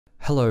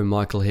Hello,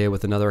 Michael here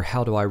with another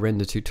How Do I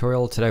Render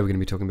tutorial. Today we're going to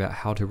be talking about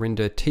how to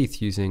render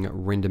teeth using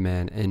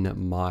Renderman in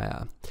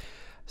Maya.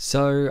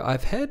 So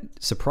I've had,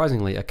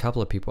 surprisingly, a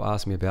couple of people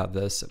ask me about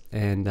this,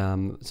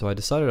 and so I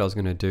decided I was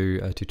going to do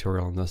a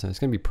tutorial on this, and it's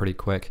going to be pretty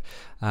quick.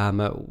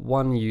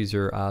 One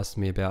user asked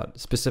me about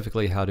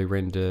specifically how to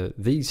render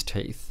these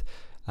teeth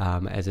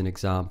as an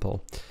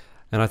example.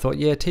 And I thought,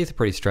 yeah, teeth are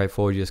pretty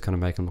straightforward, you just kind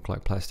of make them look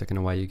like plastic and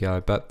away you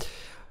go. But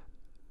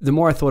the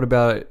more I thought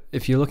about it,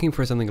 if you're looking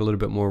for something a little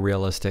bit more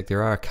realistic,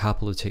 there are a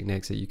couple of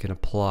techniques that you can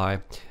apply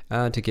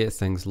to get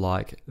things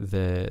like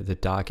the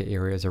darker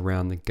areas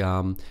around the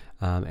gum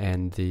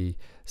and the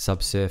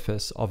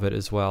subsurface of it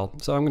as well.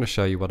 So I'm going to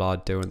show you what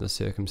I'd do in this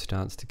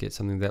circumstance to get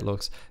something that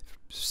looks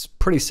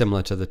pretty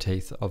similar to the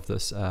teeth of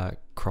this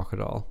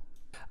crocodile.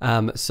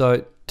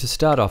 So to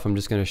start off, I'm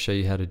just going to show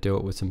you how to do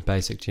it with some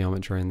basic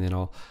geometry, and then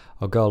I'll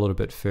go a little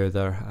bit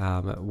further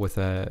with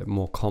a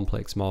more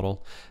complex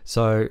model.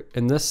 So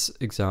in this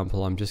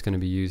example, I'm just going to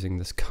be using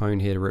this cone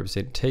here to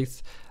represent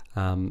teeth.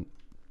 The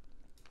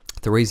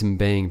reason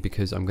being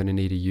because I'm going to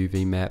need a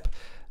UV map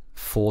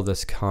for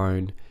this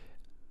cone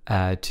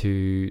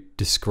to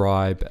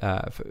describe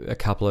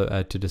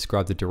to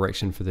describe the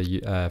direction for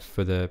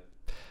the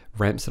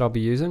ramps that I'll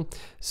be using.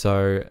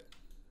 So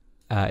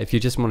if you're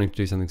just wanting to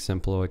do something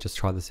simple, or just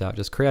try this out,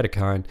 just create a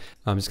cone.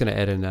 I'm just going to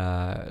add in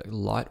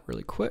light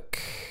really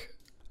quick.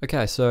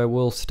 Okay, so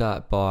we'll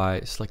start by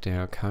selecting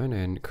our cone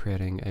and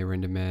creating a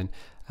Renderman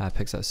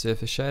Pixar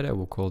surface shader.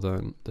 We'll call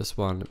this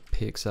one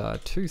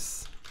Pixar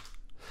Tooth.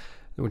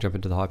 Then we'll jump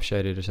into the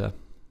Hypershade editor.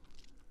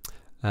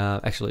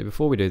 Actually,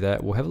 before we do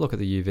that, we'll have a look at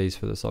the UVs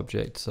for this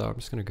object. So I'm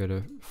just going to go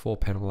to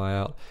 4-panel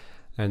layout,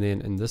 and then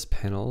in this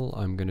panel,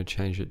 I'm going to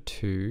change it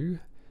to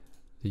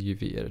the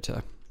UV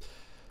editor.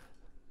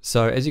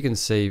 So as you can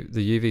see,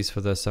 the UVs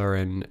for this are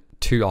in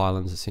two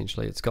islands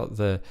essentially. It's got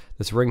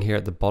this ring here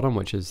at the bottom,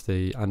 which is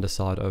the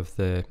underside of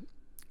the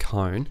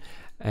cone,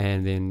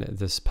 and then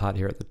this part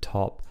here at the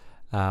top,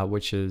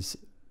 which is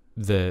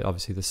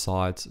obviously the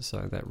sides.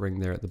 So that ring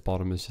there at the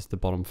bottom is just the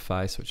bottom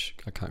face, which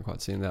I can't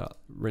quite see in that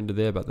render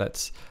there, but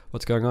that's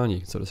what's going on. You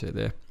can sort of see it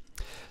there.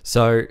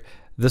 So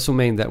this will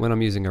mean that when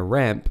I'm using a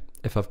ramp,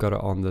 if I've got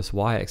it on this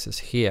y-axis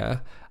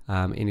here,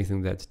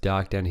 anything that's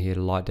dark down here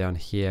to light down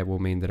here will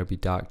mean that it'll be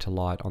dark to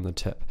light on the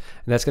tip.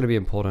 And that's going to be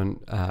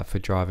important for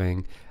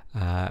driving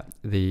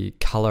the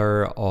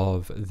color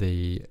of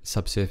the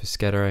subsurface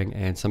scattering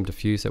and some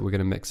diffuse that we're going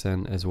to mix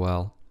in as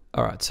well.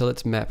 Alright, so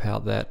let's map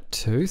out that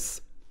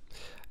tooth.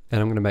 And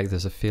I'm going to make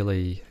this a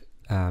fairly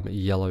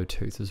yellow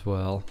tooth as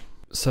well.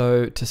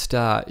 So to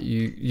start,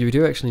 you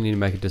do actually need to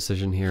make a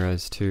decision here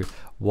as to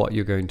what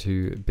you're going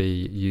to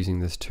be using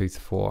this tooth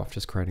for. I'm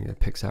just creating a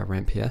Pixar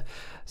ramp here.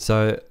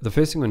 So the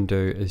first thing I'm going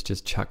to do is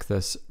just chuck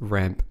this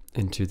ramp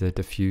into the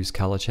diffuse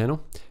color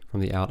channel from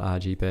the out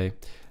RGB.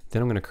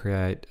 Then I'm going to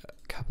create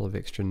a couple of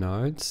extra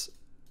nodes.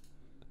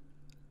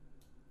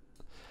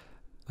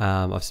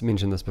 I've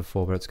mentioned this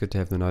before, but it's good to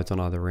have the nodes on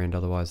either end,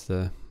 otherwise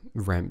the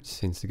ramp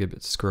tends to get a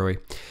bit screwy.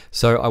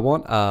 So I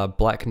want a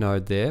black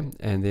node there,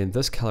 and then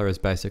this color is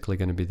basically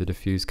going to be the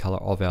diffuse color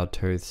of our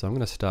tooth. So I'm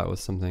going to start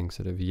with something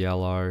sort of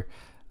yellow.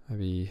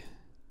 Maybe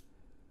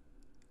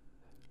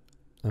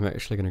I'm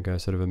actually going to go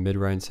sort of a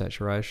mid-range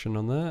saturation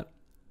on that,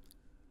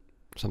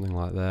 something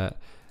like that.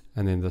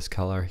 And then this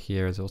color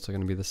here is also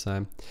going to be the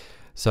same.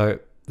 So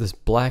this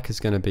black is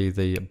going to be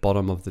the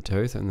bottom of the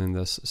tooth, and then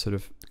this sort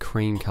of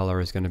cream color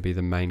is going to be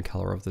the main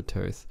color of the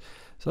tooth.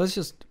 So let's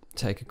just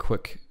take a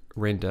quick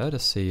render to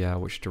see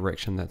which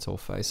direction that's all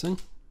facing.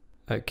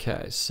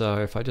 Okay, so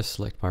if I just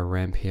select my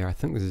ramp here, I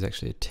think this is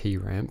actually a T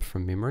ramp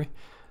from memory,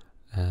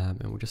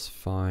 and we'll just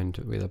find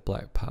where the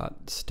black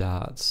part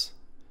starts.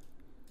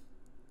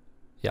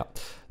 Yeah,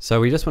 so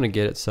we just want to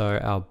get it so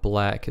our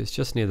black is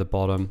just near the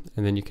bottom,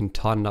 and then you can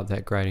tighten up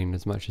that gradient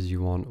as much as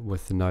you want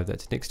with the node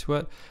that's next to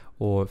it,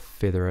 or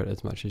feather it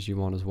as much as you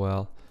want as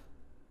well.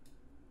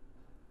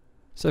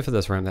 So for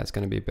this ramp, that's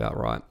going to be about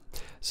right.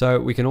 So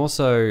we can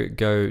also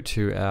go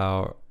to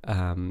our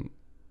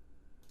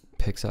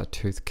Pixar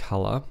tooth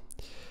color,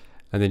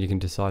 and then you can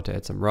decide to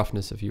add some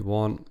roughness if you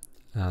want.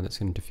 That's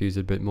going to diffuse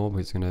it a bit more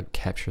because it's going to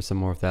capture some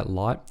more of that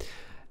light.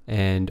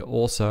 And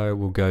also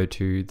we'll go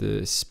to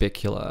the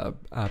specular,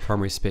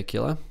 primary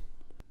specular,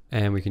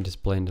 and we can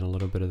just blend in a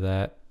little bit of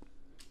that,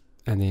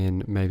 and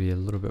then maybe a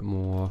little bit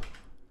more,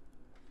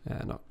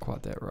 not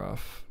quite that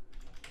rough.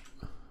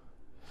 A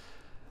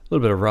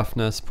little bit of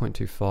roughness,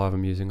 0.25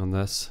 I'm using on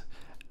this,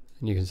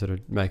 and you can sort of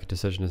make a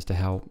decision as to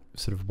how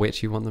sort of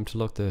wet you want them to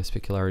look. The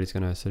specularity is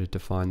going to sort of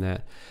define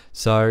that.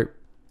 So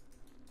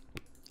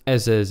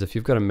as is, if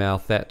you've got a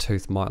mouth, that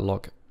tooth might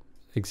look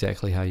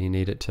exactly how you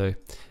need it to.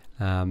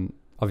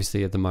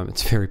 Obviously at the moment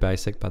it's very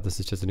basic, but this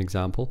is just an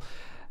example.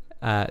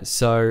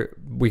 So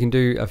we can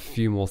do a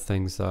few more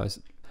things though.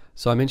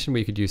 So I mentioned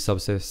we could use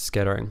subsurface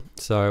scattering.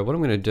 So what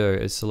I'm going to do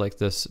is select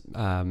this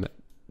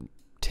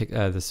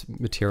this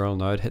material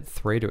node, hit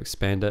 3 to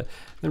expand it.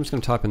 Then I'm just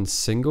going to type in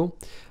single,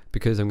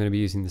 because I'm going to be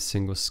using the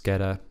single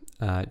scatter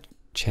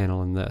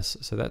channel in this.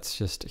 So that's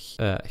just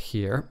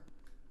here.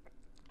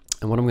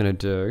 And what I'm going to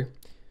do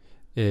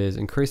is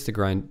increase the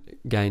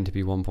gain to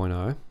be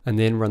 1.0, and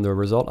then run the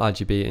result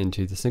RGB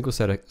into the single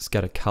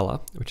scatter color,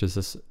 which is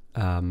this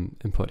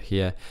input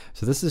here.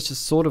 So this is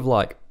just sort of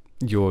like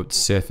your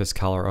surface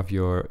color of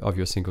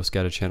your single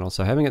scatter channel.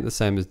 So having it the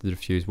same as the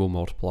diffuse will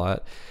multiply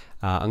it.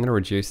 I'm going to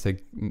reduce the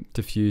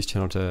diffuse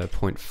channel to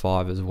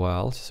 0.5 as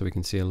well, so we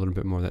can see a little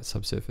bit more of that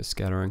subsurface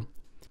scattering.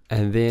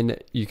 And then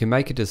you can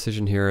make a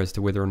decision here as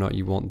to whether or not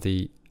you want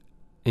the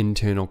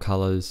internal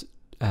colors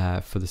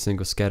for the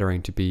single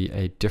scattering to be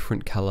a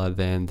different color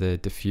than the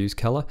diffuse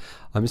color.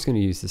 I'm just going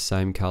to use the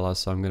same color,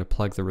 so I'm going to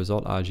plug the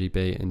result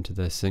RGB into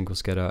the single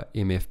scatter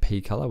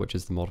MFP color, which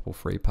is the multiple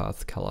free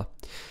path color.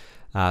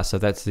 So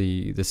that's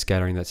the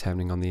scattering that's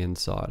happening on the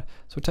inside.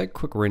 So we'll take a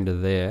quick render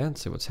there and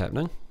see what's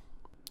happening.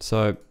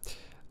 So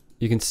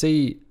you can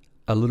see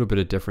a little bit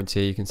of difference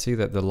here. You can see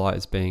that the light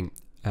is being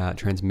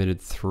transmitted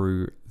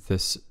through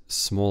this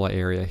smaller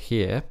area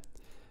here,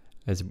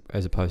 as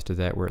opposed to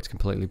that where it's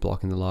completely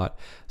blocking the light.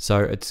 So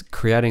it's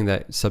creating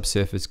that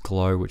subsurface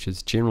glow, which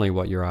is generally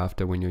what you're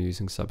after when you're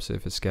using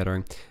subsurface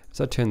scattering. As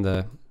I turn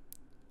the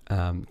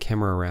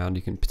camera around,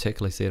 you can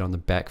particularly see it on the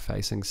back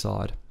facing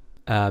side.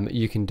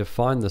 You can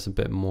define this a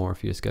bit more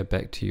if you just go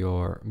back to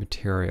your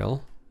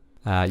material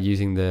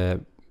using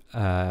the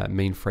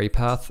mean free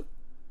path.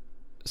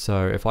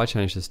 So if I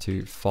change this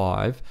to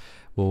 5,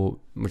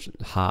 which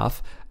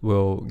half,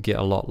 we'll get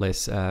a lot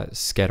less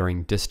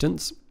scattering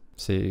distance.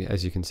 See,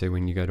 as you can see,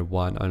 when you go to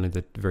 1, only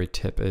the very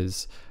tip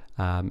is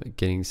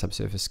getting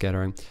subsurface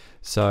scattering.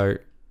 So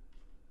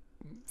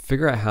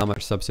figure out how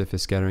much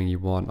subsurface scattering you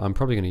want. I'm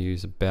probably going to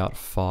use about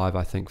 5,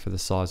 I think, for the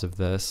size of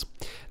this.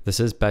 This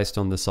is based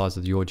on the size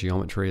of your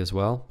geometry as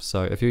well.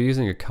 So if you're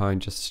using a cone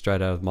just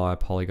straight out of my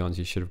polygons,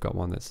 you should have got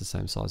one that's the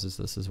same size as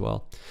this as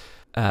well.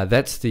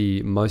 That's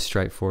the most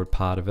straightforward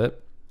part of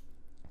it.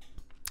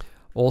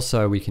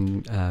 Also, we can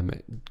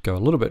go a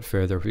little bit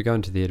further. If we go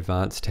into the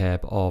advanced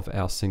tab of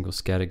our single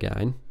scatter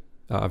gain,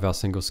 of our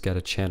single scatter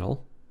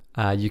channel,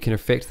 you can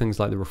affect things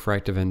like the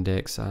refractive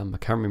index. I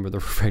can't remember the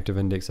refractive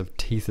index of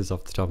teeth is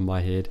off the top of my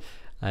head.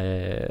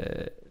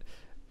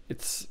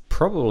 It's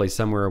probably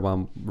somewhere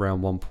around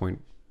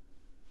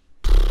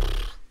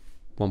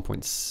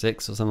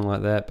 1.6 or something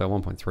like that, but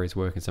 1.3 is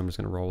working, so I'm just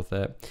going to roll with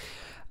that.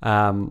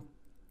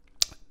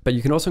 But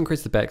you can also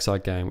increase the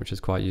backside gain, which is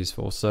quite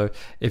useful. So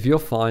if you're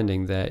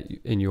finding that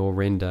in your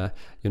render,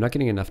 you're not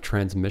getting enough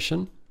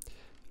transmission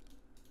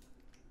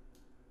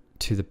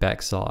to the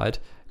backside,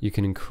 you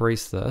can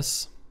increase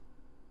this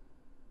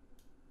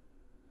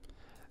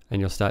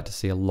and you'll start to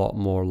see a lot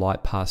more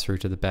light pass through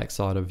to the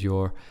backside of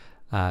your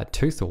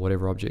tooth or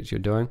whatever object you're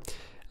doing.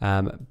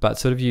 But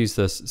sort of use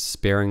this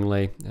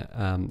sparingly.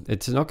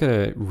 It's not going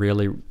to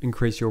really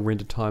increase your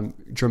render time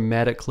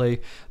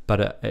dramatically,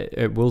 but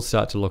it will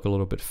start to look a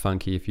little bit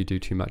funky if you do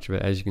too much of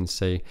it. As you can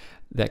see,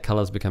 that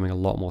color is becoming a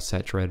lot more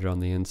saturated on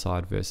the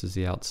inside versus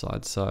the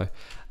outside. So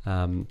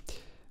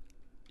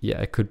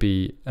yeah, it could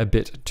be a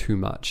bit too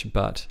much,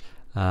 but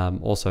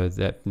also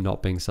that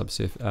not being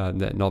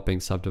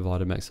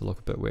subdivided makes it look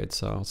a bit weird.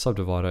 So I'll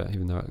subdivide it,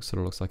 even though it sort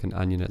of looks like an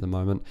onion at the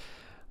moment,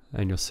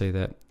 and you'll see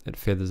that it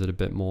feathers it a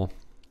bit more.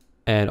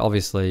 And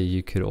obviously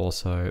you could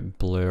also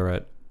blur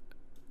it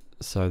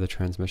so the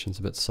transmission's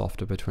a bit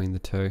softer between the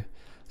two.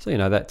 So you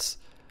know, that's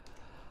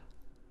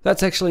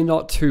actually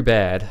not too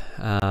bad.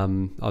 I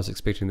was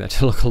expecting that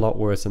to look a lot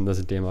worse in this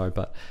demo,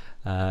 but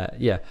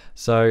yeah,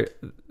 so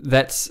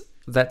that's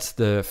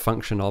the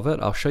function of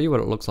it. I'll show you what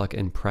it looks like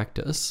in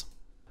practice.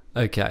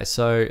 Okay,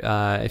 so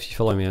if you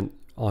follow me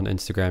on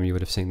Instagram, you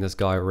would have seen this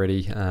guy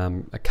already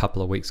a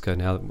couple of weeks ago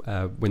now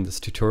when this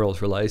tutorial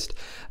is released,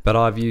 but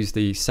I've used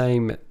the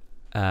same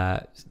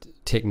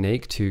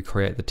technique to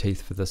create the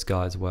teeth for this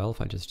guy as well. If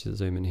I just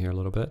zoom in here a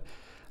little bit,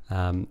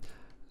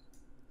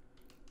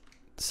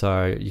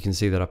 so you can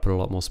see that I put a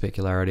lot more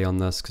specularity on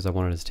this because I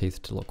wanted his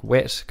teeth to look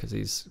wet because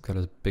he's got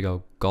a big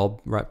old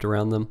gob wrapped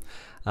around them,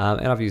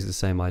 and I've used the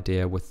same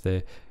idea with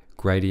the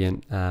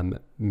gradient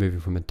moving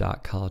from a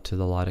dark color to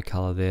the lighter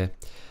color there.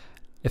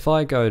 If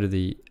I go to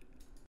the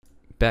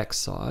back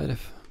side,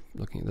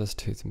 looking at this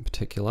tooth in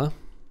particular,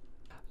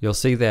 you'll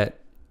see that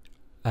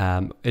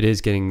it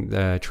is getting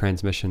the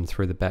transmission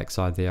through the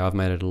backside there. I've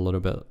made it a little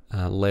bit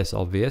less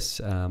obvious,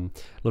 a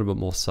little bit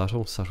more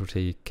subtle.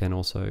 Subtlety can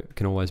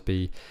always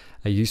be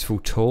a useful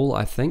tool,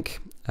 I think.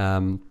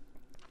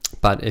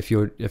 But if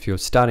you're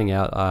starting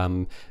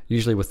out,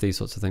 usually with these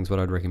sorts of things, what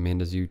I'd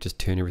recommend is you just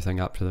turn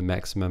everything up to the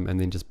maximum and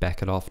then just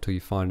back it off till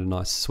you find a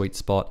nice sweet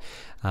spot.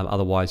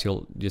 Otherwise,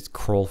 you'll just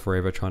crawl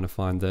forever trying to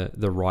find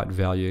the right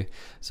value.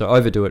 So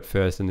overdo it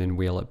first and then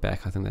wheel it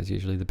back. I think that's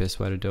usually the best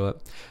way to do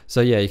it.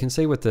 So yeah, you can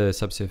see with the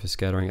subsurface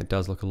scattering, it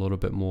does look a little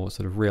bit more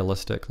sort of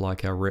realistic,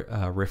 like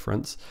our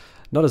reference.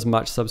 Not as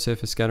much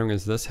subsurface scattering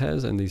as this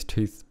has, and these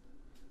teeth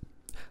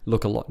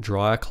look a lot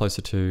drier,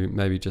 closer to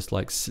maybe just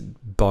like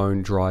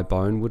dry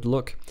bone would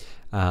look,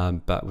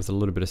 but with a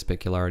little bit of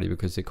specularity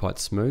because they're quite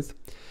smooth,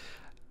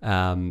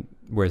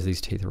 whereas these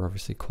teeth are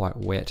obviously quite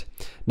wet.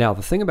 Now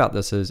the thing about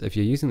this is, if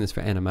you're using this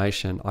for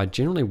animation, I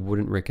generally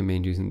wouldn't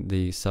recommend using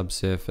the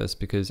subsurface,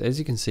 because as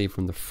you can see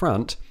from the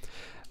front,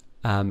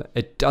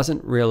 it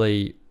doesn't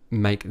really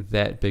make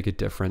that big a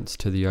difference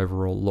to the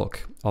overall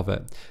look of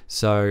it.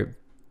 So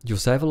you'll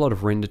save a lot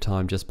of render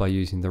time just by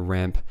using the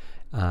ramp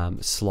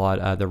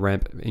the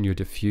ramp in your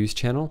diffuse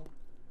channel,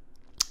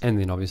 and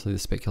then obviously the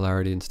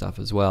specularity and stuff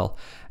as well,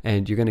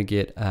 and you're going to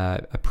get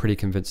a pretty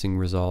convincing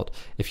result.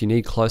 If you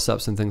need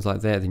close-ups and things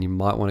like that, then you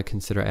might want to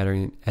consider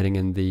adding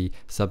in the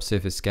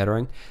subsurface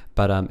scattering.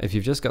 But if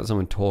you've just got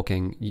someone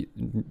talking,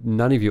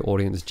 none of your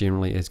audience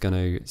generally is going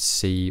to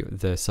see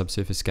the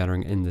subsurface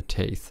scattering in the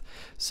teeth.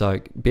 So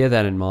bear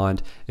that in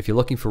mind. If you're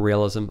looking for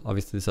realism,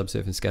 obviously the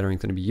subsurface scattering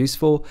is going to be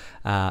useful,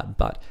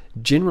 but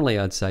generally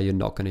I'd say you're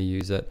not going to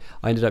use it.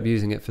 I ended up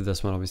using it for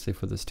this one, obviously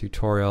for this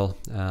tutorial,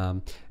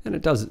 and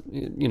it does,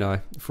 you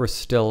know, for a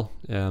still,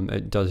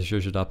 it does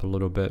zhuzh it up a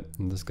little bit,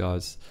 and this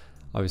guy's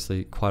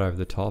obviously quite over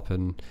the top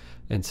and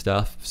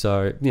stuff.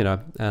 So, you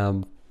know,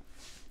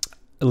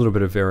 a little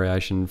bit of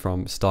variation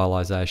from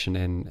stylization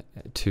and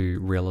to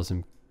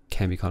realism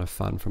can be kind of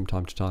fun from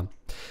time to time.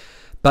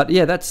 But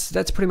yeah, that's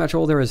pretty much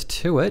all there is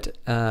to it.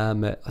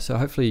 So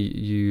hopefully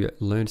you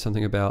learned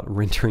something about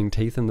rendering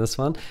teeth in this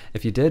one.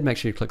 If you did, make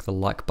sure you click the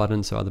like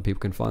button so other people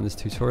can find this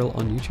tutorial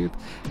on YouTube.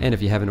 And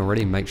if you haven't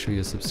already, make sure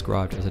you're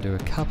subscribed, as I do a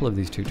couple of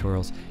these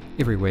tutorials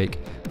every week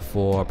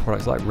for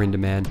products like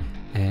Renderman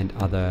and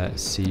other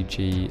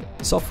CG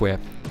software.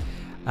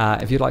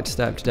 If you'd like to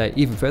stay up to date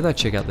even further,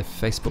 check out the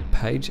Facebook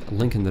page,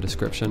 link in the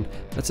description.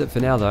 That's it for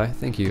now though.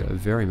 Thank you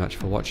very much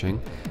for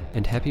watching,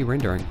 and happy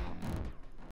rendering.